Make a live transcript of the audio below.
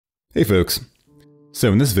Hey folks.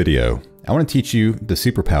 So in this video, I want to teach you the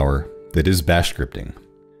superpower that is bash scripting.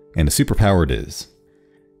 And a superpower it is.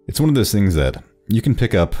 It's one of those things that you can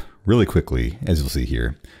pick up really quickly, as you'll see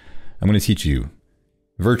here. I'm going to teach you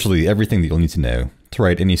virtually everything that you'll need to know to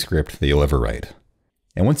write any script that you'll ever write.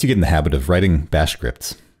 And once you get in the habit of writing bash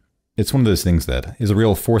scripts, it's one of those things that is a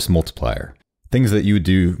real force multiplier. Things that you would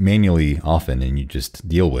do manually often and you just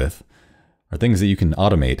deal with are things that you can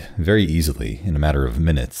automate very easily in a matter of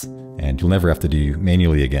minutes, and you'll never have to do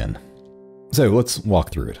manually again. So let's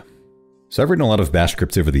walk through it. So I've written a lot of bash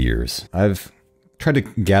scripts over the years. I've tried to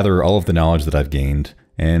gather all of the knowledge that I've gained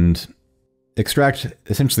and extract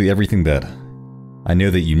essentially everything that I know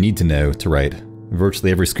that you need to know to write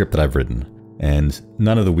virtually every script that I've written, and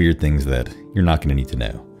none of the weird things that you're not going to need to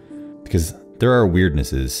know. Because there are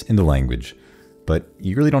weirdnesses in the language, but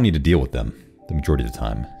you really don't need to deal with them the majority of the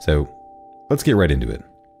time. So let's get right into it.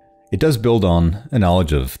 It does build on a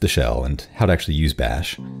knowledge of the shell and how to actually use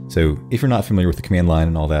bash. So if you're not familiar with the command line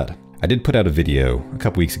and all that, I did put out a video a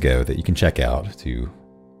couple weeks ago that you can check out to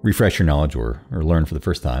refresh your knowledge or learn for the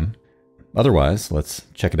first time. Otherwise, let's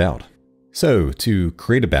check it out. So to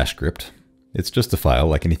create a bash script, it's just a file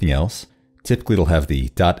like anything else. Typically it'll have the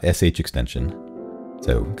 .sh extension.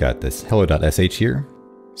 So we've got this hello.sh here.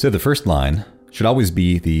 So the first line should always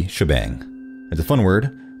be the shebang. It's a fun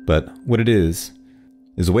word, but what it is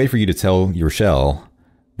a way for you to tell your shell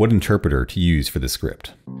what interpreter to use for this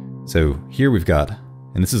script. So here we've got,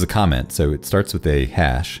 and this is a comment, so it starts with a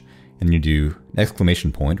hash, and you do an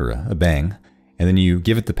exclamation point or a bang, and then you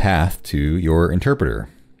give it the path to your interpreter.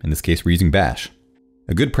 In this case, we're using bash.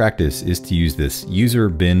 A good practice is to use this user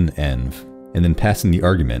bin env, and then pass in the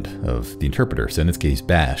argument of the interpreter, so in this case,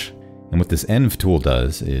 bash. And what this env tool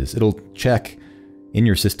does is it'll check in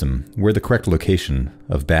your system where the correct location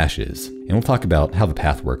of bash is. And we'll talk about how the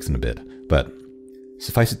path works in a bit. But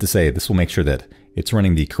suffice it to say, this will make sure that it's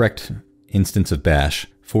running the correct instance of bash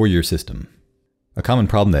for your system. A common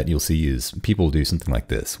problem that you'll see is people do something like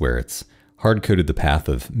this, where it's hard-coded the path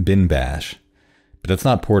of bin bash, but that's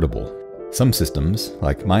not portable. Some systems,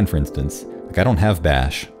 like mine for instance, I don't have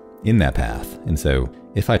bash in that path. And so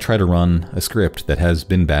if I try to run a script that has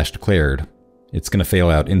bin bash declared, it's going to fail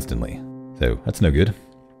out instantly. So that's no good.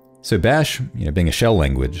 So bash, being a shell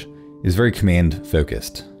language, is very command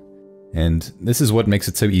focused. And this is what makes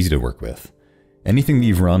it so easy to work with. Anything that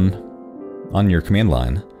you've run on your command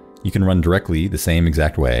line, you can run directly the same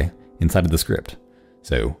exact way inside of the script.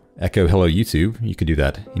 So echo hello YouTube, you could do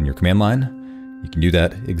that in your command line. You can do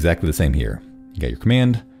that exactly the same here. You got your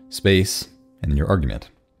command, space, and then your argument.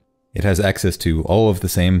 It has access to all of the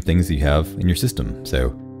same things that you have in your system.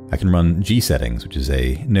 So I can run gsettings, which is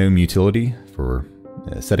a GNOME utility for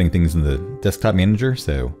setting things in the desktop manager.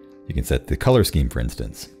 So you can set the color scheme, for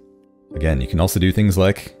instance. Again, you can also do things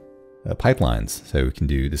like pipelines. So we can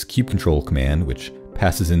do this kube control command, which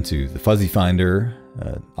passes into the fuzzy finder,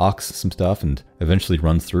 aux some stuff, and eventually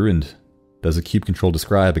runs through and does a kube control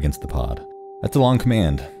describe against the pod. That's a long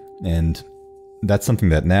command. And that's something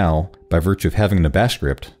that now, by virtue of having a bash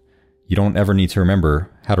script, you don't ever need to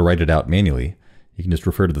remember how to write it out manually. You can just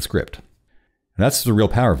refer to the script. And that's the real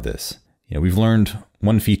power of this. We've learned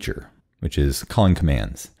one feature, which is calling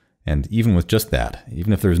commands. And even with just that,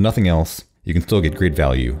 even if there's nothing else, you can still get great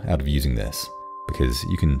value out of using this, because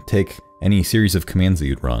you can take any series of commands that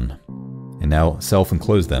you'd run and now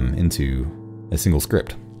self-enclose them into a single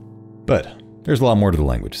script. But there's a lot more to the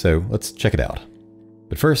language, so let's check it out.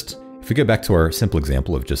 But first, if we go back to our simple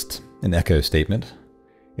example of just an echo statement,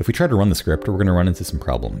 if we try to run the script, we're going to run into some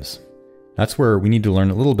problems. That's where we need to learn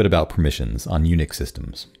a little bit about permissions on Unix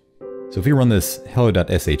systems. So if we run this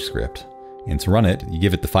hello.sh script, and to run it, you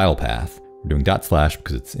give it the file path. We're doing /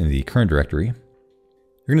 because it's in the current directory.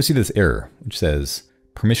 You're going to see this error, which says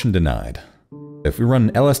permission denied. If we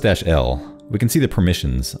run ls-l, we can see the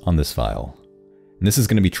permissions on this file. And this is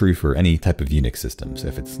going to be true for any type of Unix system. So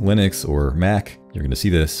if it's Linux or Mac, you're going to see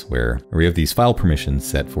this where we have these file permissions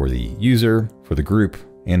set for the user, for the group,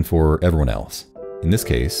 and for everyone else. In this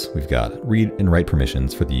case, we've got read and write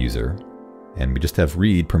permissions for the user, and we just have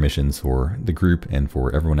read permissions for the group and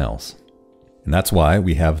for everyone else. And that's why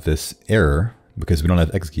we have this error, because we don't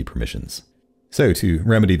have execute permissions. So to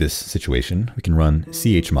remedy this situation, we can run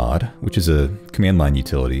chmod, which is a command line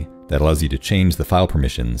utility that allows you to change the file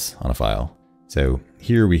permissions on a file. So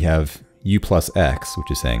here we have u+x,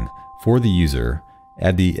 which is saying, for the user,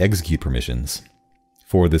 add the execute permissions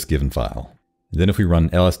for this given file. And then if we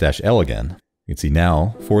run ls-l again, you can see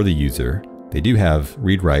now, for the user, they do have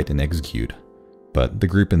read, write, and execute, but the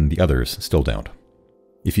group and the others still don't.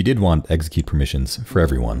 If you did want execute permissions for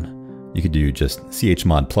everyone, you could do just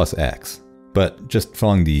chmod +x, But just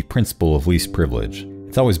following the principle of least privilege,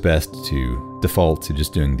 it's always best to default to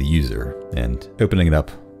just doing the user and opening it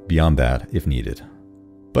up beyond that if needed.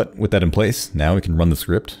 But with that in place, now we can run the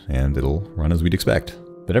script and it'll run as we'd expect.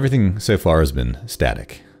 But everything so far has been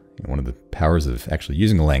static. One of the powers of actually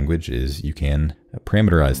using a language is you can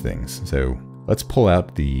parameterize things. So let's pull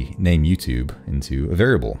out the name YouTube into a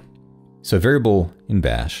variable. So a variable in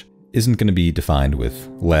Bash isn't going to be defined with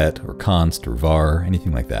let or const or var,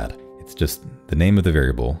 anything like that. It's just the name of the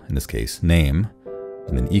variable, in this case, name,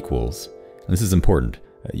 and then equals. And this is important.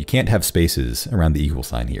 You can't have spaces around the equal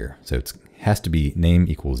sign here. So it has to be name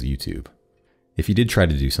equals YouTube. If you did try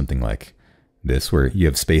to do something like this, where you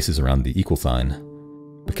have spaces around the equal sign,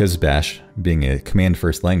 because Bash, being a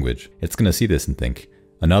command-first language, it's going to see this and think,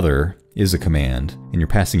 another is a command, and you're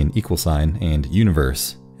passing an equal sign and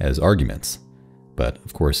universe as arguments. But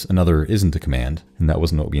of course, another isn't a command, and that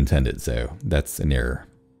wasn't what we intended, so that's an error.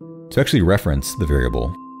 To actually reference the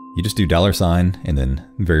variable, you just do $, and then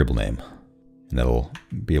variable name. And that'll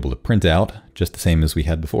be able to print out just the same as we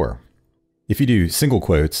had before. If you do single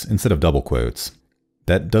quotes instead of double quotes,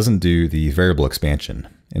 that doesn't do the variable expansion.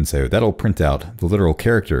 And so that'll print out the literal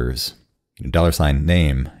characters,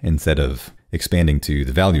 $name, instead of expanding to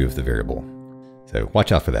the value of the variable. So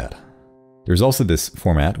watch out for that. There's also this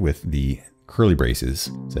format with the curly braces.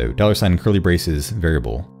 So $, curly braces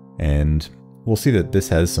variable. And we'll see that this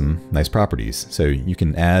has some nice properties. So you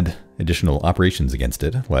can add additional operations against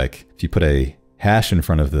it. Like if you put a hash in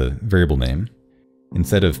front of the variable name,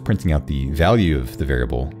 instead of printing out the value of the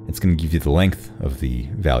variable, it's going to give you the length of the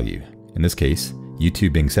value. In this case,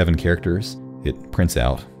 YouTube being 7 characters, it prints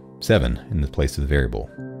out 7 in the place of the variable.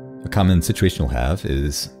 A common situation you'll have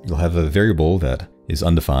is you'll have a variable that is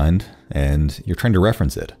undefined and you're trying to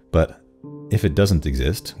reference it. But if it doesn't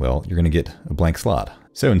exist, well, you're going to get a blank slot.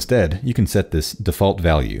 So instead, you can set this default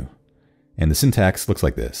value. And the syntax looks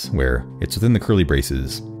like this, where it's within the curly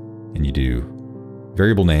braces and you do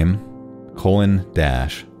variable name, :,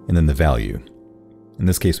 and then the value. In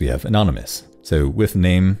this case, we have anonymous. So with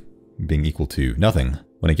name being equal to nothing,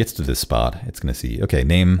 when it gets to this spot, it's going to see, okay,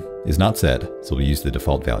 name is not set, so we'll use the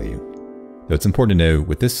default value. Though it's important to know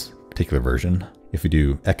with this particular version, if we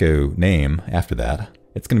do echo name after that,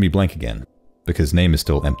 it's going to be blank again, because name is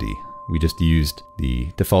still empty. We just used the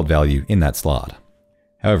default value in that slot.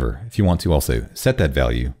 However, if you want to also set that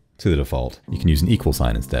value to the default, you can use an equal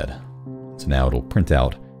sign instead. So now it'll print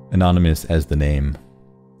out anonymous as the name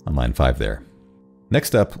on line 5 there.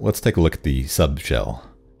 Next up, let's take a look at the subshell.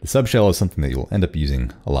 The subshell is something that you'll end up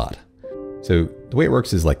using a lot. So the way it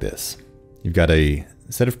works is like this. You've got a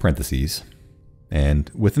set of parentheses, and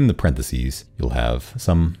within the parentheses, you'll have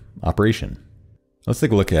some operation. Let's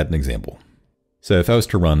take a look at an example. So if I was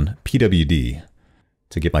to run pwd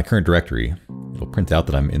to get my current directory, it'll print out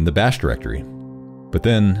that I'm in the bash directory. But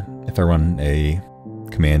then if I run a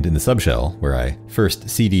command in the subshell, where I first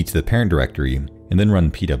cd to the parent directory and then run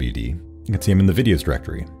pwd, you can see I'm in the videos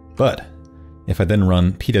directory. But if I then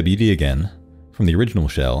run pwd again from the original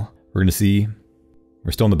shell, we're going to see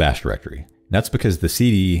we're still in the bash directory. And that's because the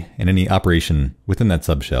cd and any operation within that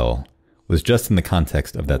subshell was just in the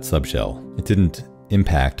context of that subshell. It didn't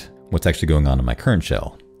impact what's actually going on in my current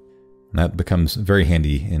shell. And that becomes very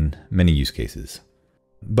handy in many use cases.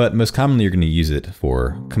 But most commonly you're going to use it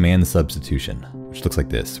for command substitution, which looks like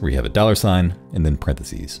this, where you have a $, and then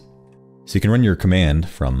parentheses. So you can run your command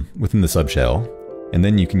from within the subshell, and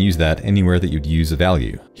then you can use that anywhere that you'd use a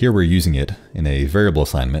value. Here we're using it in a variable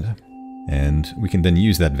assignment, and we can then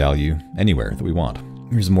use that value anywhere that we want.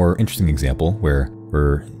 Here's a more interesting example where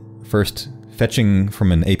we're first fetching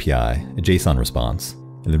from an API a JSON response,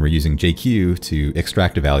 and then we're using JQ to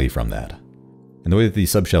extract a value from that. And the way that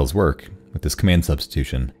these subshells work with this command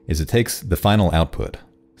substitution is it takes the final output.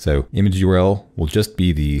 So image URL will just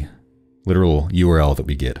be the literal URL that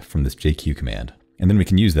we get from this JQ command. And then we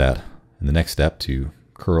can use that in the next step to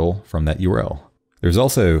curl from that URL. There's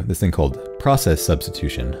also this thing called process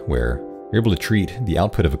substitution, where you're able to treat the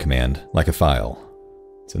output of a command like a file.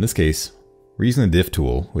 So in this case, we're using the diff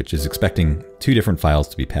tool, which is expecting 2 different files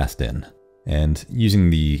to be passed in. And using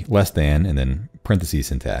the less than and then parentheses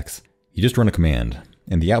syntax, you just run a command,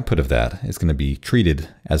 and the output of that is going to be treated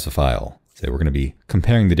as a file. So we're going to be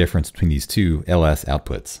comparing the difference between these 2 ls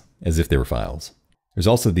outputs as if they were files. There's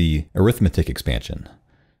also the arithmetic expansion.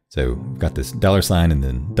 So we've got this $ and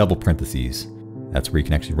then double parentheses. That's where you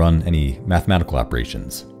can actually run any mathematical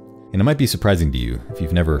operations. And it might be surprising to you if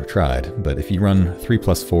you've never tried, but if you run 3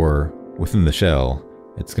 + 4 within the shell,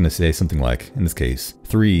 it's going to say something like, in this case,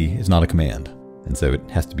 3 is not a command, and so it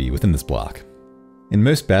has to be within this block. In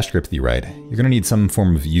most bash scripts that you write, you're going to need some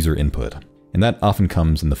form of user input. And that often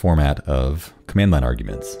comes in the format of command line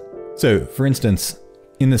arguments. So for instance,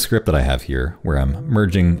 in the script that I have here, where I'm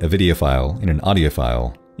merging a video file and an audio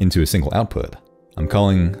file into a single output, I'm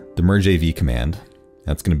calling the mergeAV command.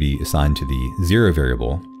 That's going to be assigned to the 0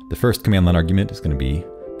 variable. The first command line argument is going to be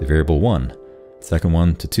the variable 1, the second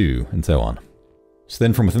one to 2, and so on. So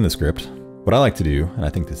then from within the script, what I like to do, and I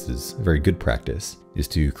think this is a very good practice, is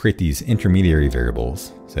to create these intermediary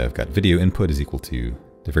variables. So I've got video input is equal to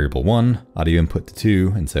the variable 1, audio input to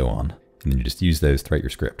 2, and so on. And then you just use those throughout your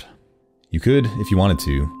script. You could, if you wanted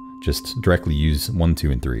to, just directly use 1,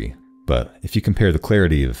 2, and 3. But if you compare the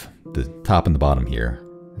clarity of the top and the bottom here,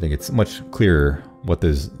 I think it's much clearer what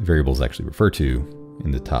those variables actually refer to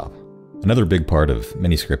in the top. Another big part of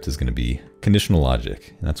many scripts is going to be conditional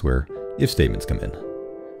logic, and that's where if statements come in.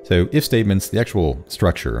 So if statements, the actual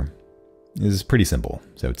structure is pretty simple.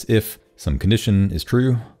 So it's if some condition is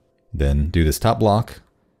true, then do this top block,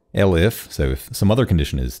 elif, so if some other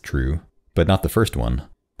condition is true, but not the first one,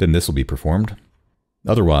 then this will be performed.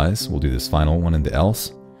 Otherwise, we'll do this final one in the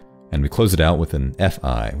else, and we close it out with an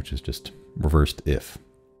fi, which is just reversed if.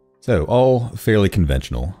 So all fairly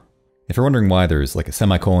conventional. If you're wondering why there's like a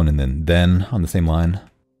semicolon and then on the same line,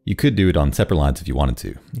 you could do it on separate lines if you wanted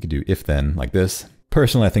to. You could do if then like this.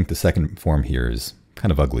 Personally, I think the second form here is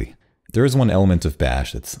kind of ugly. There is one element of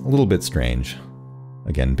Bash that's a little bit strange.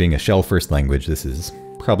 Again, being a shell-first language, this is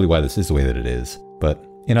probably why this is the way that it is. But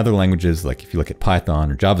in other languages, like if you look at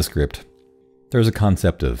Python or JavaScript, there's a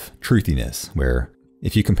concept of truthiness, where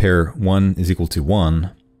if you compare 1 is equal to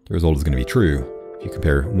 1, the result is going to be true. If you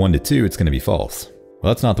compare 1 to 2, it's going to be false.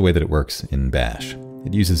 Well, that's not the way that it works in Bash.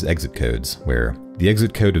 It uses exit codes, where the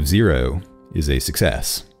exit code of 0 is a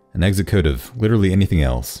success. An exit code of literally anything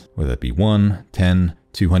else, whether that be 1, 10,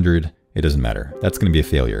 200, it doesn't matter. That's going to be a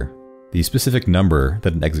failure. The specific number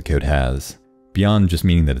that an exit code has, beyond just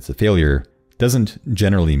meaning that it's a failure, doesn't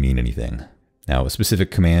generally mean anything. Now, a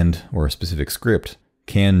specific command or a specific script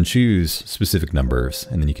can choose specific numbers,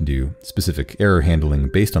 and then you can do specific error handling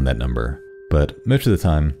based on that number. But most of the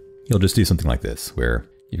time, you'll just do something like this, where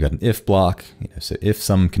you've got an if block, so if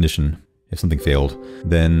some condition, if something failed,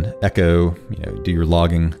 then echo, do your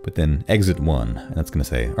logging, but then exit 1, and that's going to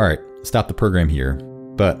say, all right, stop the program here,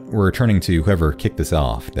 but we're returning to whoever kicked this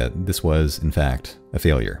off that this was, in fact, a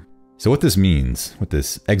failure. So what this means with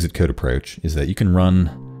this exit code approach is that you can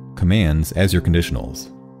run commands as your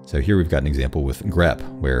conditionals. So here we've got an example with grep,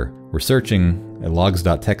 where we're searching a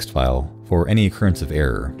logs.txt file for any occurrence of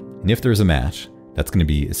error. And if there's a match, that's going to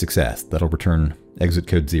be a success. That'll return exit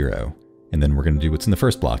code 0. And then we're going to do what's in the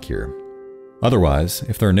first block here. Otherwise,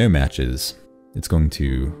 if there are no matches, it's going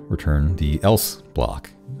to return the else block.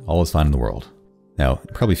 All is fine in the world. Now,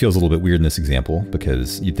 it probably feels a little bit weird in this example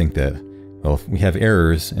because you'd think that, well, if we have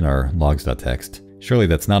errors in our logs.txt, surely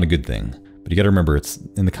that's not a good thing. But you got to remember it's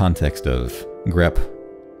in the context of grep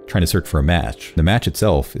trying to search for a match. The match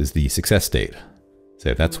itself is the success state.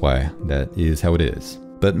 So that's why that is how it is.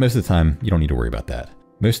 But most of the time, you don't need to worry about that.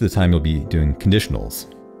 Most of the time, you'll be doing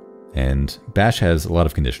conditionals. And Bash has a lot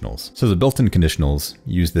of conditionals. So the built-in conditionals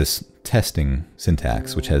use this testing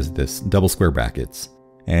syntax, which has this double square brackets.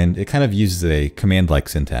 And it kind of uses a command-like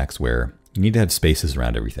syntax where you need to have spaces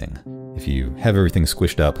around everything. If you have everything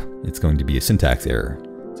squished up, it's going to be a syntax error.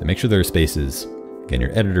 So make sure there are spaces. Again,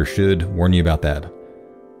 your editor should warn you about that.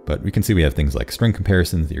 But we can see we have things like string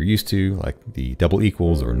comparisons that you're used to, like the double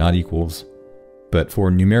equals or not equals. But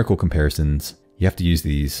for numerical comparisons, you have to use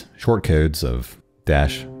these short codes of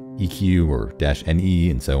 -eq or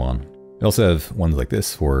 -ne and so on. We also have ones like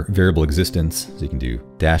this for variable existence. So you can do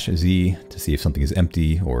 -z to see if something is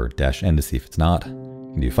empty or -n to see if it's not.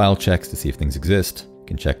 You can do file checks to see if things exist. You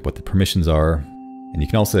can check what the permissions are. And you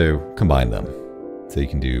can also combine them. So you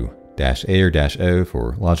can do -a or -o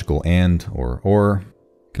for logical and or.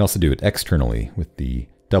 You can also do it externally with the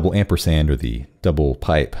double ampersand or the double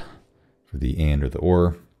pipe for the and or the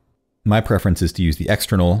or. My preference is to use the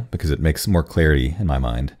external because it makes more clarity in my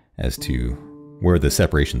mind as to where the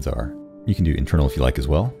separations are. You can do internal if you like as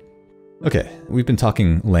well. Okay, we've been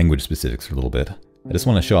talking language specifics for a little bit. I just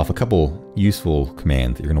want to show off a couple useful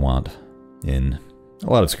commands that you're going to want in a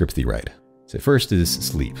lot of scripts that you write. So first is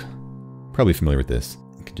sleep. Probably familiar with this.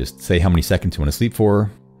 You can just say how many seconds you want to sleep for.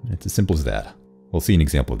 It's as simple as that. We'll see an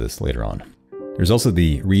example of this later on. There's also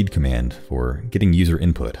the read command for getting user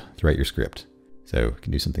input throughout your script. So you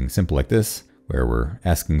can do something simple like this, where we're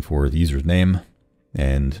asking for the user's name,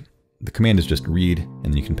 and the command is just read, and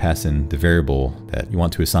then you can pass in the variable that you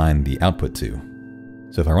want to assign the output to.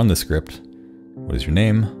 So if I run this script, what is your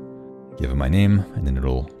name? Give it my name, and then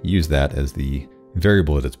it'll use that as the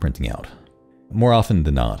variable that it's printing out. more often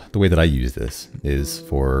than not, the way that I use this is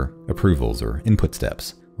for approvals or input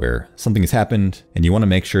steps, where something has happened and you want to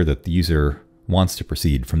make sure that the user wants to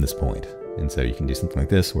proceed from this point. And so you can do something like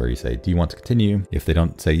this where you say, do you want to continue? If they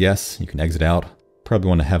don't say yes, you can exit out. Probably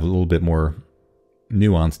want to have a little bit more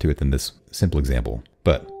nuance to it than this simple example,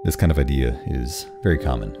 but this kind of idea is very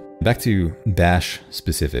common. Back to Bash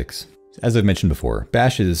specifics. As I've mentioned before,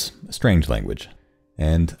 Bash is a strange language,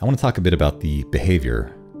 and I want to talk a bit about the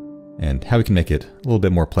behavior and how we can make it a little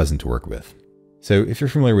bit more pleasant to work with. So if you're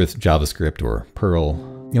familiar with JavaScript or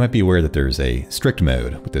Perl, you might be aware that there's a strict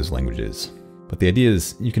mode with those languages. But the idea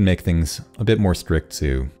is you can make things a bit more strict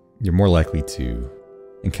so you're more likely to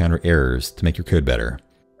encounter errors to make your code better.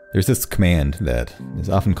 There's this command that is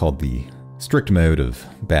often called the strict mode of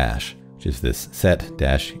Bash, which is this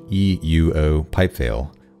set-euo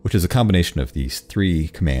pipefail, which is a combination of these three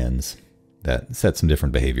commands that set some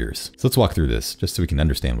different behaviors. So let's walk through this just so we can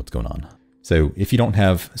understand what's going on. So if you don't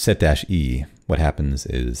have set-e, what happens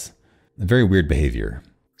is a very weird behavior.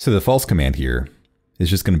 So the false command here is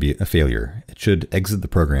just going to be a failure. It should exit the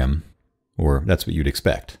program, or that's what you'd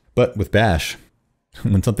expect. But with Bash,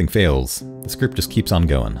 when something fails, the script just keeps on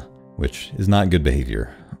going, which is not good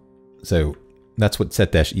behavior. So that's what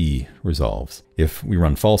set-e resolves. If we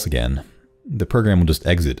run false again, the program will just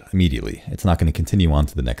exit immediately. It's not going to continue on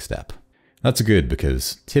to the next step. That's good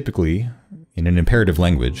because typically in an imperative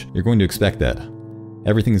language, you're going to expect that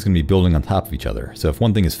everything is going to be building on top of each other. So if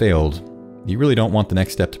one thing has failed, you really don't want the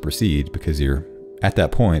next step to proceed because you're at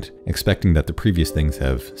that point expecting that the previous things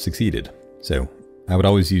have succeeded. So I would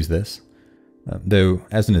always use this. Though,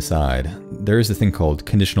 as an aside, there is a thing called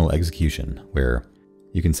conditional execution where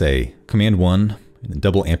you can say command 1 and then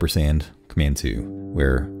double ampersand command 2,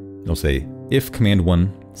 where it'll say if command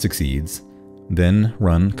 1 succeeds, then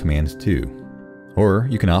run command 2. Or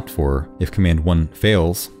you can opt for if command 1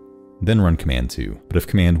 fails, then run command 2. But if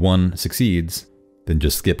command 1 succeeds, then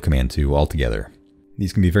just skip command 2 altogether.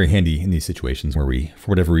 These can be very handy in these situations where we,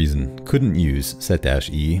 for whatever reason, couldn't use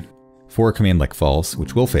set-e. For a command like false,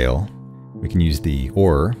 which will fail, we can use the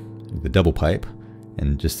or, the double pipe,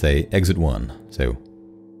 and just say exit 1. So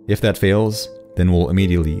if that fails, then we'll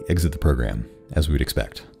immediately exit the program, as we would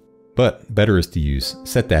expect. But better is to use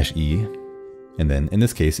set-e, and then in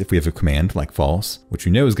this case, if we have a command like false, which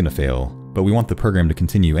we know is going to fail, but we want the program to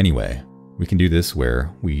continue anyway, we can do this where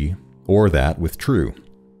we or that with true.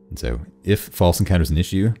 And so if false encounters an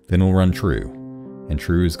issue, then we'll run true, and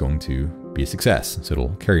true is going to be a success, so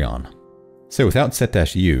it'll carry on. So without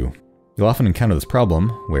set-u, you'll often encounter this problem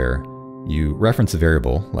where you reference a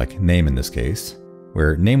variable, like name in this case,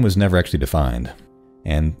 where name was never actually defined.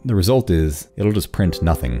 And the result is it'll just print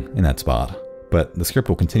nothing in that spot, but the script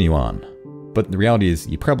will continue on. But the reality is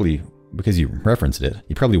you probably, because you referenced it,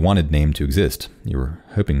 you probably wanted name to exist. You were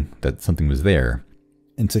hoping that something was there.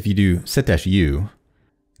 And so if you do set-u,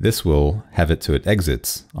 this will have it so it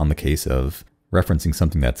exits on the case of referencing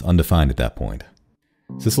something that's undefined at that point.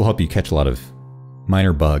 So this will help you catch a lot of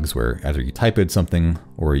minor bugs where either you typoed something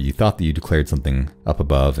or you thought that you declared something up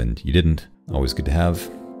above and you didn't. Always good to have.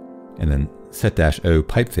 And then set-o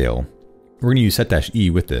pipefail. We're going to use set-e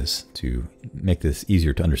with this to make this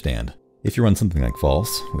easier to understand. If you run something like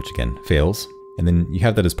false, which again fails, and then you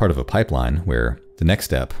have that as part of a pipeline where the next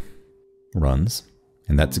step runs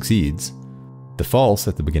and that succeeds, the false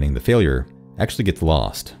at the beginning, the failure, actually gets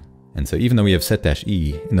lost. And so even though we have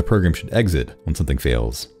set-e and the program should exit when something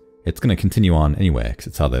fails, it's going to continue on anyway because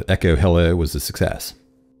it saw that echo hello was a success.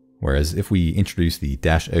 Whereas if we introduce the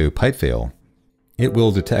 -o pipefail, it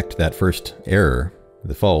will detect that first error,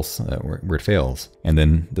 the false, where it fails, and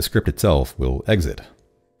then the script itself will exit.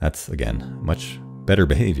 That's, again, much better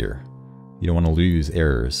behavior. You don't want to lose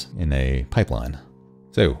errors in a pipeline.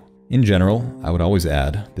 So, in general, I would always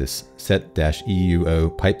add this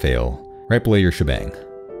set-euo pipefail right below your shebang.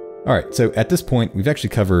 Alright, so at this point, we've actually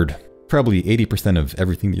covered probably 80% of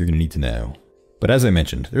everything that you're going to need to know. But as I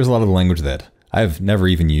mentioned, there's a lot of the language that I've never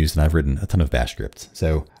even used, and I've written a ton of bash scripts.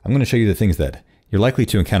 So I'm going to show you the things that you're likely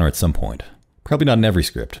to encounter at some point. Probably not in every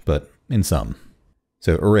script, but in some.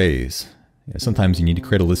 So arrays. Sometimes you need to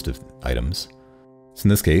create a list of items. So in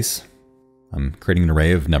this case, I'm creating an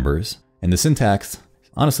array of numbers, and the syntax is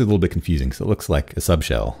honestly a little bit confusing, so it looks like a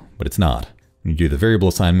subshell, but it's not. When you do the variable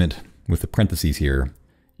assignment with the parentheses here,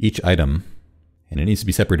 each item, and it needs to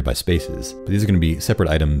be separated by spaces, but these are going to be separate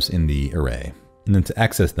items in the array. And then to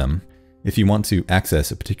access them, if you want to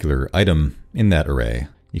access a particular item in that array,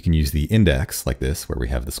 you can use the index like this, where we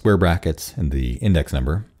have the square brackets and the index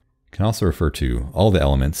number. You can also refer to all the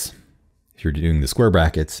elements. If you're doing the square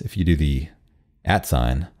brackets, if you do the @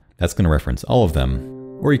 sign, that's going to reference all of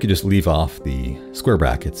them. Or you could just leave off the square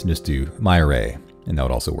brackets and just do myArray, and that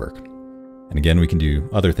would also work. And again, we can do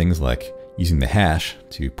other things like using the hash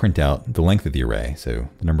to print out the length of the array, so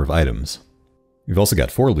the number of items. We've also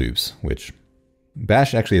got for loops, which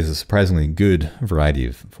Bash actually has a surprisingly good variety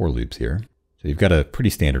of for loops here. So you've got a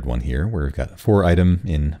pretty standard one here where we've got for item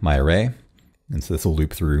in myArray. And so this will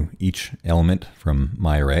loop through each element from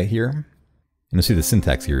myArray here. And you'll see the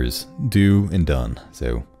syntax here is do and done.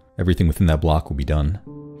 So everything within that block will be done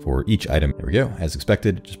for each item. There we go. As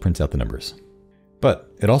expected, it just prints out the numbers.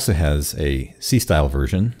 But it also has a C-style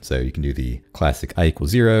version. So you can do the classic I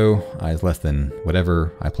equals 0, I is less than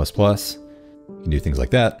whatever, I++. You can do things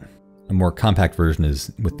like that. A more compact version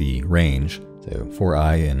is with the range. So for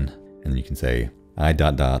I and then you can say I ...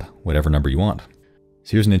 whatever number you want.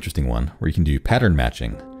 So here's an interesting one where you can do pattern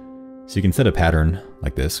matching. So you can set a pattern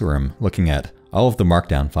like this where I'm looking at all of the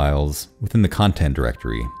markdown files within the content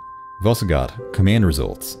directory. We've also got command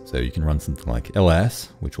results. So you can run something like ls,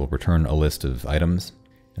 which will return a list of items,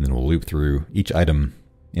 and then we'll loop through each item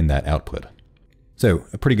in that output. So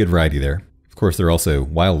a pretty good variety there. Of course, there are also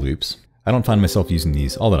while loops. I don't find myself using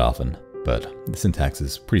these all that often, but the syntax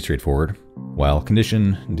is pretty straightforward. While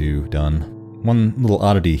condition, do, done. One little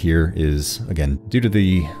oddity here is, again, due to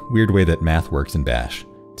the weird way that math works in Bash,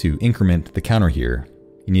 to increment the counter here,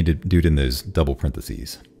 you need to do it in those double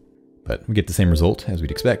parentheses. But we get the same result as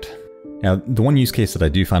we'd expect. Now, the one use case that I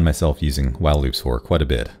do find myself using while loops for quite a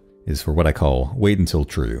bit is for what I call wait until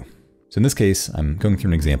true. So in this case, I'm going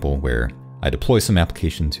through an example where I deploy some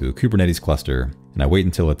application to a Kubernetes cluster, and I wait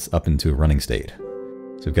until it's up into a running state.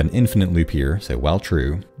 So we've got an infinite loop here, so while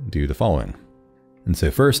true, do the following. And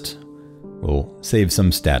so first, we'll save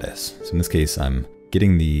some status. So in this case, I'm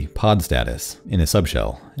getting the pod status in a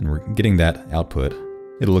subshell, and we're getting that output.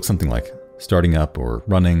 It'll look something like starting up or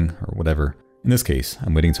running or whatever. In this case,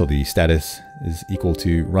 I'm waiting until the status is equal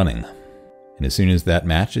to running. And as soon as that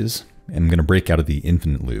matches, I'm going to break out of the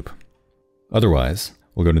infinite loop. Otherwise,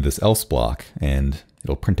 we'll go to this else block and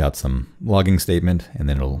it'll print out some logging statement, and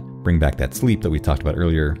then it'll bring back that sleep that we talked about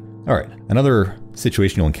earlier. All right, another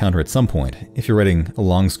situation you'll encounter at some point if you're writing a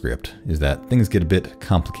long script is that things get a bit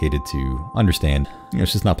complicated to understand.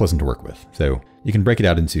 It's just not pleasant to work with. So you can break it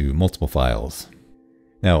out into multiple files.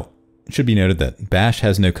 Now, it should be noted that Bash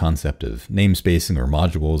has no concept of namespacing or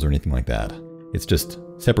modules or anything like that. It's just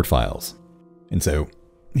separate files. And so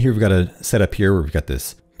here we've got a setup here where we've got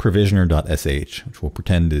this provisioner.sh, which we'll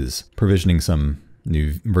pretend is provisioning some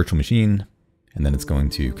new virtual machine, and then it's going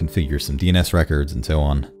to configure some DNS records and so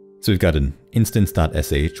on. So we've got an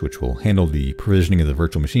instance.sh, which will handle the provisioning of the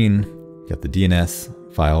virtual machine. We've got the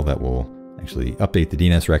DNS file that will actually update the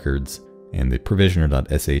DNS records, and the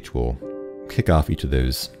provisioner.sh will kick off each of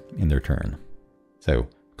those in their turn. So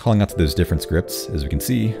calling out to those different scripts, as we can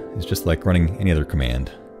see, is just like running any other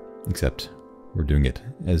command, except we're doing it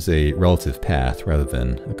as a relative path rather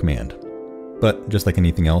than a command. But just like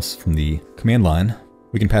anything else from the command line,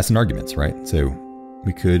 we can pass in arguments, right? So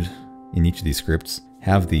we could, in each of these scripts,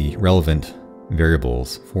 have the relevant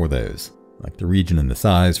variables for those, like the region and the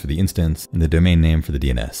size for the instance, and the domain name for the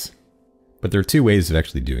DNS. But there are two ways of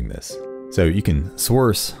actually doing this. So you can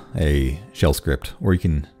source a shell script, or you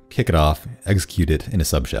can kick it off, execute it in a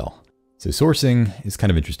subshell. So sourcing is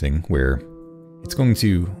kind of interesting, where it's going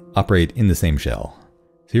to operate in the same shell.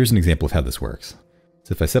 So here's an example of how this works.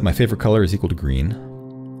 So if I set my favorite color is equal to green,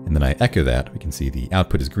 and then I echo that, we can see the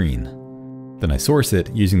output is green. Then I source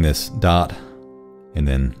it using this dot, and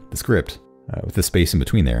then the script with the space in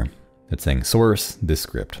between there. That's saying source this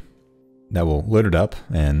script. That will load it up,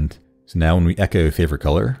 and so now when we echo favorite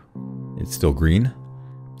color, it's still green.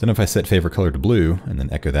 Then if I set favorite color to blue, and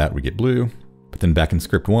then echo that, we get blue. But then back in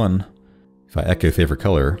script 1, if I echo favorite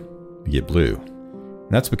color, we get blue.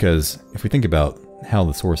 And that's because if we think about how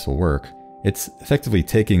the source will work, it's effectively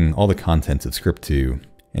taking all the contents of script 2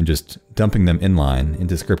 and just dumping them inline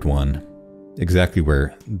into script 1, exactly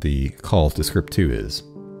where the call to script 2 is.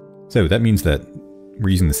 So that means that we're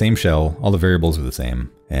using the same shell, all the variables are the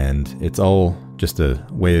same, and it's all just a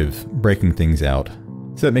way of breaking things out.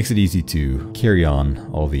 So that makes it easy to carry on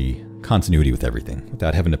all the continuity with everything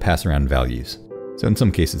without having to pass around values. So in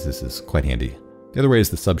some cases this is quite handy. The other way is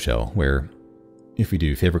the subshell, where if we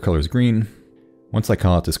do favorite color is green, once I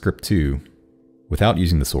call it to script 2, without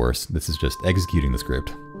using the source, this is just executing the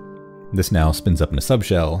script. This now spins up in a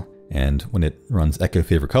subshell, and when it runs echo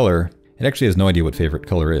favorite color, it actually has no idea what favorite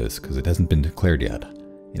color is because it hasn't been declared yet.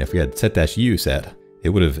 And if we had set-u set, it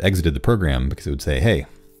would have exited the program because it would say, hey,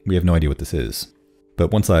 we have no idea what this is.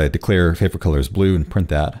 But once I declare favorite color is blue and print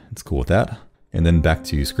that, it's cool with that. And then back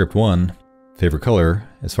to script 1, favorite color,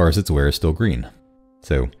 as far as it's aware, is still green.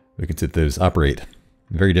 So we can set those operate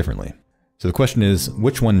very differently. So the question is,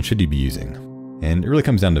 which one should you be using? And it really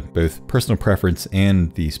comes down to both personal preference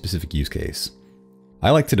and the specific use case. I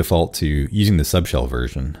like to default to using the subshell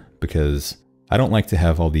version because I don't like to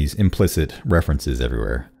have all these implicit references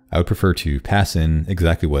everywhere. I would prefer to pass in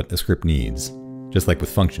exactly what a script needs. Just like with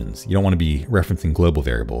functions, you don't want to be referencing global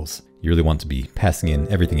variables. You really want to be passing in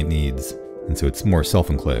everything it needs, and so it's more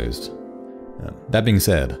self-enclosed. That being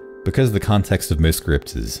said, because the context of most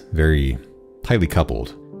scripts is very tightly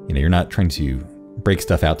coupled, you're not trying to break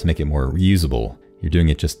stuff out to make it more reusable. You're doing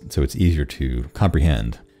it just so it's easier to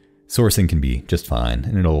comprehend. Sourcing can be just fine,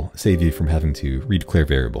 and it'll save you from having to redeclare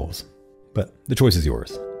variables. But the choice is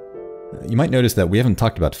yours. You might notice that we haven't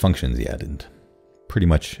talked about functions yet, and pretty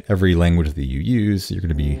much every language that you use, you're going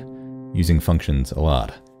to be using functions a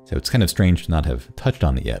lot. So it's kind of strange to not have touched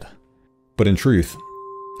on it yet. But in truth,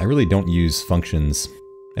 I really don't use functions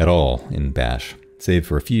at all in Bash, save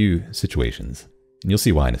for a few situations. And you'll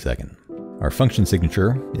see why in a second. Our function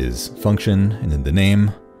signature is function, and then the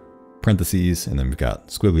name, parentheses, and then we've got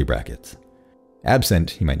squiggly brackets.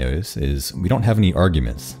 Absent, you might notice, is we don't have any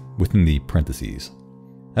arguments within the parentheses.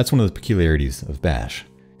 That's one of the peculiarities of Bash.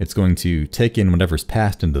 It's going to take in whatever's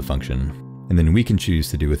passed into the function, and then we can choose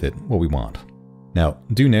to do with it what we want. Now,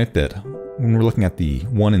 do note that when we're looking at the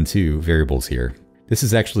 1 and 2 variables here, this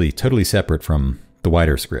is actually totally separate from the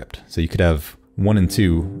wider script. So you could have 1 and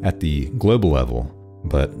 2 at the global level,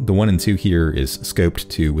 but the 1 and 2 here is scoped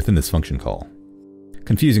to within this function call.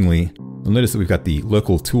 Confusingly, you'll notice that we've got the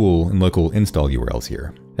local tool and local install URLs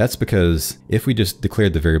here. That's because if we just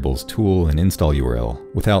declared the variables tool and install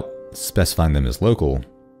URL without specifying them as local,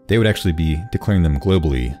 they would actually be declaring them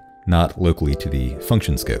globally, not locally to the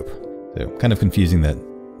function scope. So kind of confusing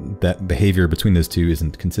that behavior between those two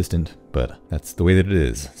isn't consistent, but that's the way that it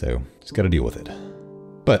is, so just gotta deal with it.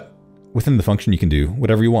 But within the function you can do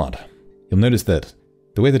whatever you want. You'll notice that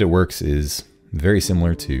the way that it works is very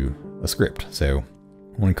similar to a script. So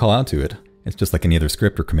when we call out to it, it's just like any other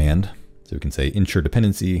script or command. So we can say ensure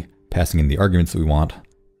dependency, passing in the arguments that we want,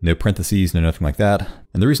 no parentheses, no nothing like that.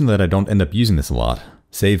 And the reason that I don't end up using this a lot,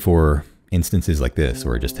 save for instances like this,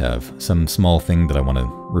 where I just have some small thing that I want to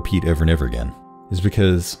repeat over and over again, is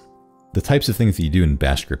because the types of things that you do in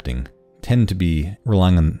Bash scripting tend to be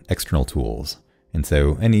relying on external tools. And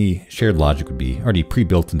so any shared logic would be already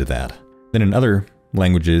pre-built into that. Then in other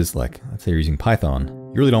languages, like let's say you're using Python,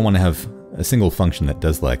 you really don't want to have a single function that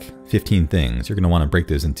does like 15 things. You're going to want to break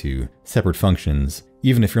those into separate functions,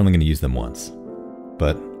 even if you're only going to use them once.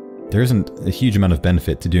 But there isn't a huge amount of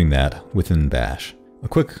benefit to doing that within Bash. A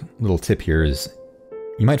quick little tip here is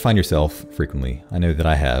you might find yourself frequently, I know that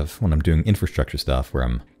I have, when I'm doing infrastructure stuff where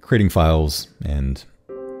I'm creating files and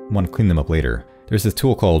want to clean them up later. There's this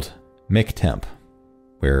tool called maketemp,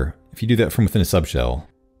 where if you do that from within a subshell,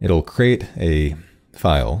 it'll create a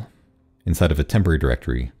file inside of a temporary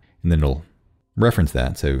directory, and then it'll reference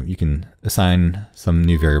that, so you can assign some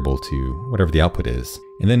new variable to whatever the output is.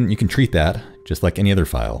 And then you can treat that just like any other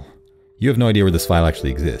file. You have no idea where this file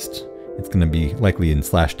actually exists. It's going to be likely in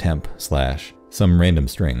 /temp/ some random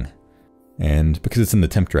string. And because it's in the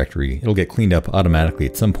temp directory, it'll get cleaned up automatically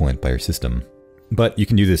at some point by your system. But you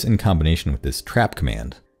can do this in combination with this trap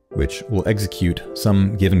command, which will execute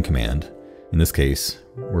some given command. In this case,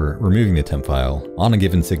 we're removing the temp file on a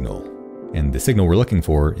given signal. And the signal we're looking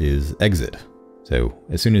for is exit. So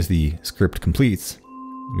as soon as the script completes,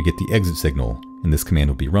 we get the exit signal, and this command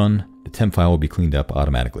will be run. The temp file will be cleaned up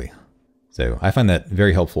automatically. So I find that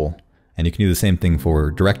very helpful. And you can do the same thing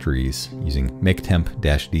for directories using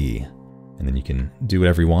maketemp-d. And then you can do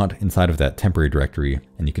whatever you want inside of that temporary directory,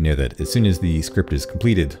 and you can know that as soon as the script is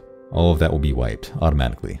completed, all of that will be wiped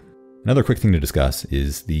automatically. Another quick thing to discuss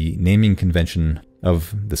is the naming convention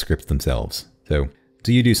of the scripts themselves. So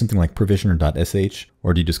do you do something like provisioner.sh,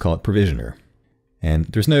 or do you just call it provisioner? And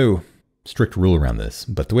there's no strict rule around this,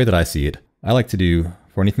 but the way that I see it, I like to do,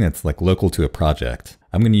 for anything that's like local to a project,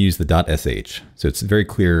 I'm going to use the .sh, so it's very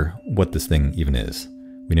clear what this thing even is.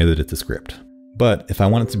 We know that it's a script. But if I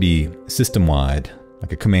want it to be system-wide,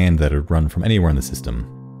 like a command that would run from anywhere in the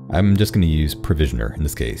system, I'm just going to use provisioner in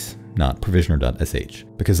this case, not provisioner.sh,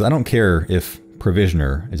 because I don't care if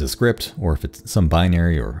provisioner is a script or if it's some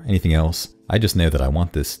binary or anything else. I just know that I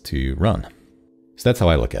want this to run. So that's how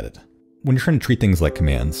I look at it. When you're trying to treat things like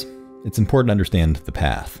commands, it's important to understand the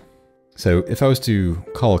path. So if I was to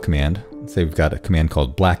call a command, let's say we've got a command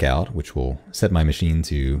called blackout, which will set my machine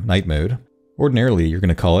to night mode. Ordinarily, you're going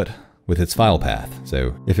to call it with its file path.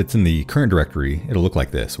 So if it's in the current directory, it'll look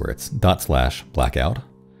like this, where it's /blackout.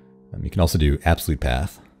 You can also do absolute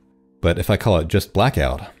path. But if I call it just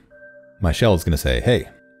blackout, my shell is going to say, hey,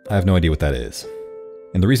 I have no idea what that is.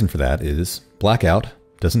 And the reason for that is blackout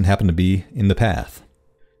doesn't happen to be in the path.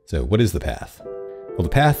 So what is the path? Well, the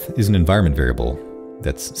path is an environment variable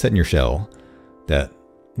that's set in your shell that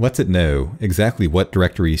lets it know exactly what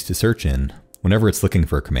directories to search in whenever it's looking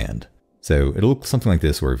for a command. So it'll look something like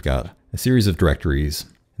this, where we've got a series of directories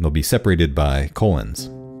and they'll be separated by colons.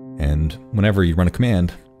 And whenever you run a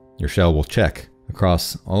command, your shell will check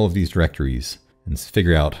across all of these directories and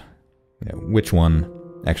figure out which one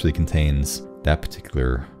actually contains that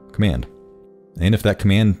particular command. And if that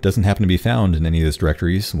command doesn't happen to be found in any of those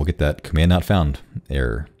directories, we'll get that command not found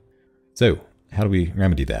error. So how do we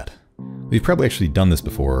remedy that? We've probably actually done this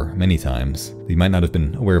before many times. You might not have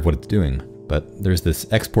been aware of what it's doing, but there's this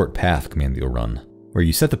export path command that you'll run, where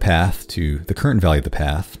you set the path to the current value of the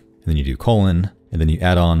path, and then you do colon, and then you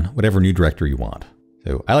add on whatever new directory you want.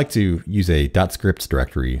 So I like to use a .scripts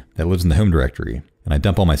directory that lives in the home directory, and I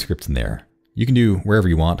dump all my scripts in there. You can do wherever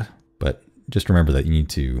you want, but just remember that you need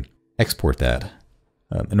to export that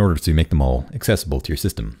in order to make them all accessible to your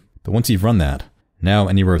system. But once you've run that, now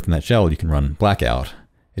anywhere within that shell you can run blackout.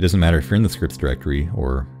 It doesn't matter if you're in the scripts directory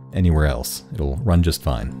or anywhere else, it'll run just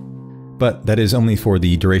fine. But that is only for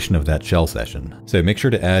the duration of that shell session. So make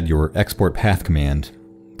sure to add your export path command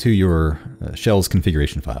to your shell's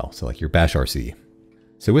configuration file, so like your bashrc.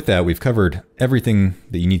 So with that, we've covered everything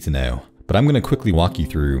that you need to know, but I'm going to quickly walk you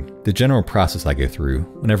through the general process I go through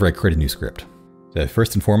whenever I create a new script. So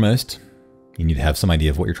first and foremost, you need to have some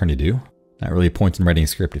idea of what you're trying to do. Not really a point in writing a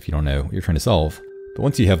script if you don't know what you're trying to solve, but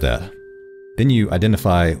once you have that, then you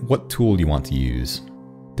identify what tool you want to use.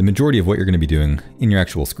 The majority of what you're going to be doing in your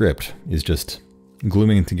actual script is just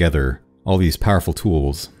gluing together all these powerful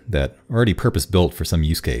tools that are already purpose-built for some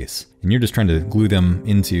use case, and you're just trying to glue them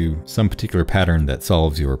into some particular pattern that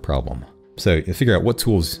solves your problem. So you figure out what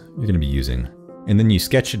tools you're going to be using, and then you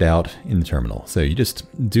sketch it out in the terminal. So you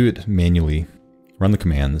just do it manually, run the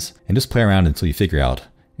commands, and just play around until you figure out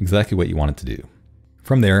exactly what you want it to do.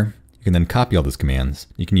 From there, you can then copy all those commands.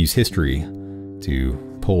 You can use history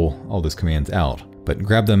to pull all those commands out, but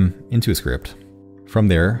grab them into a script. From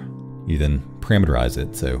there, you then parameterize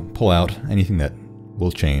it, so pull out anything that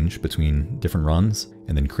will change between different runs,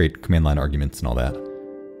 and then create command line arguments and all that.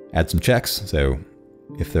 Add some checks, so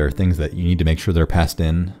if there are things that you need to make sure they're passed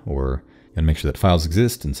in, or you want to make sure that files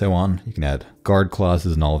exist and so on, you can add guard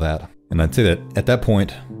clauses and all of that. And I'd say that at that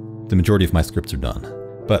point, the majority of my scripts are done.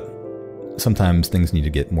 But sometimes things need to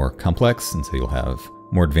get more complex, and so you'll have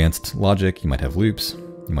more advanced logic, you might have loops,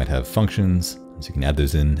 you might have functions, so you can add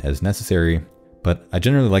those in as necessary. But I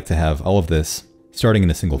generally like to have all of this starting in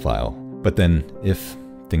a single file. But then if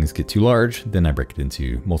things get too large, then I break it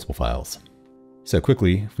into multiple files. So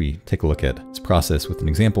quickly, if we take a look at this process with an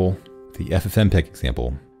example, the FFmpeg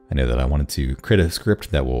example, I know that I wanted to create a script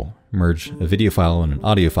that will merge a video file and an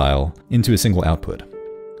audio file into a single output.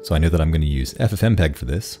 So I know that I'm going to use FFmpeg for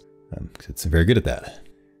this, because it's very good at that.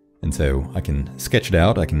 And so I can sketch it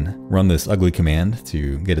out, I can run this ugly command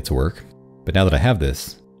to get it to work. But now that I have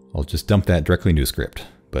this, I'll just dump that directly into a script.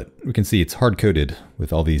 But we can see it's hard-coded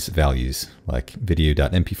with all these values, like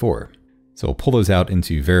video.mp4. So I'll pull those out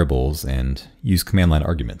into variables and use command line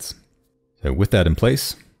arguments. So with that in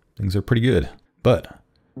place, things are pretty good. But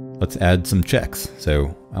let's add some checks.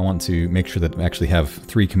 So I want to make sure that I actually have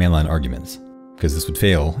 3 command line arguments, because this would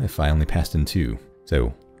fail if I only passed in 2.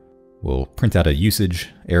 So we'll print out a usage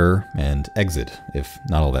error and exit if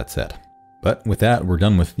not all that's set. But with that, we're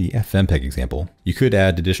done with the FFmpeg example. You could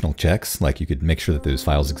add additional checks, like you could make sure that those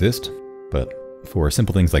files exist, but for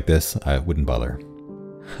simple things like this, I wouldn't bother.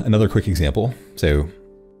 Another quick example. So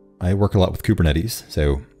I work a lot with Kubernetes,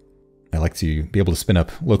 so I like to be able to spin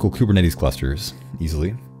up local Kubernetes clusters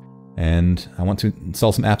easily, and I want to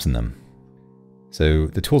install some apps in them. So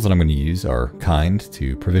the tools that I'm going to use are Kind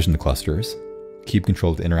to provision the clusters,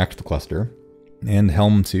 KubeControl to interact with the cluster, and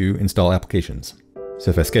Helm to install applications. So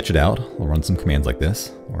if I sketch it out, I'll run some commands like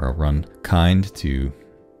this, or I'll run Kind to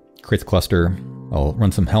create the cluster. I'll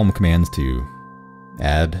run some Helm commands to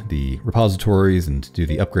add the repositories and do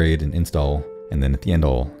the upgrade and install. And then at the end,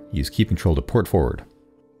 I'll use KubeControl to port forward.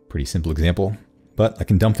 Pretty simple example, but I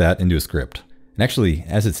can dump that into a script. And actually,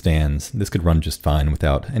 as it stands, this could run just fine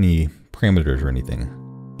without any parameters or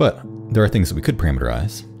anything. But there are things that we could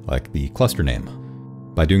parameterize, like the cluster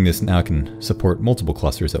name. By doing this, now I can support multiple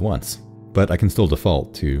clusters at once. But I can still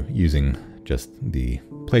default to using just the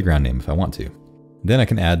playground name if I want to. Then I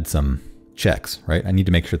can add some checks, right? I need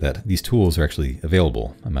to make sure that these tools are actually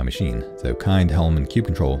available on my machine. So Kind, Helm, and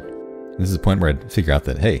KubeControl. This is a point where I'd figure out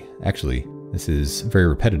that, hey, actually, this is very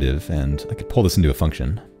repetitive, and I could pull this into a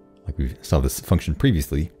function. Like we saw this function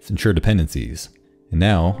previously, it's ensure dependencies. And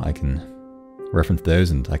now I can reference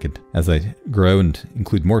those, and I could, as I grow and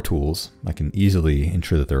include more tools, I can easily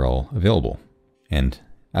ensure that they're all available. And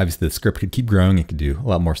obviously the script could keep growing, it could do a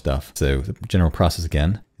lot more stuff. So the general process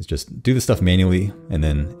again is just do the stuff manually and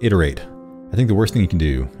then iterate. I think the worst thing you can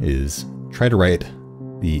do is try to write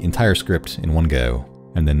the entire script in one go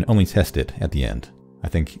and then only test it at the end. I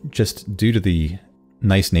think just due to the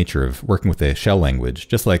nice nature of working with a shell language,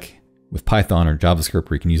 just like with Python or JavaScript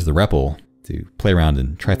where you can use the REPL to play around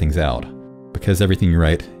and try things out, because everything you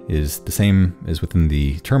write is the same as within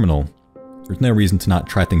the terminal, there's no reason to not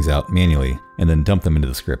try things out manually and then dump them into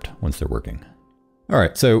the script once they're working. All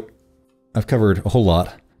right, so I've covered a whole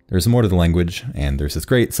lot. There's more to the language, and there's this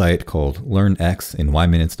great site called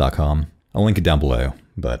LearnX-in-yminutes.com. I'll link it down below,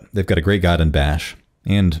 but they've got a great guide on Bash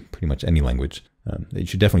and pretty much any language that you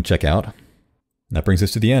should definitely check out. And that brings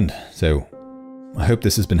us to the end. So I hope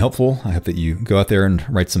this has been helpful. I hope that you go out there and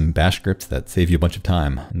write some Bash scripts that save you a bunch of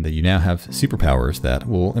time, and that you now have superpowers that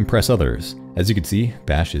will impress others. As you can see,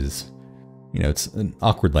 Bash is, it's an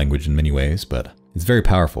awkward language in many ways, but it's very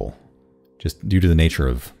powerful, just due to the nature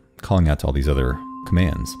of calling out to all these other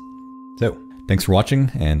commands. So, thanks for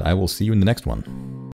watching, and I will see you in the next one.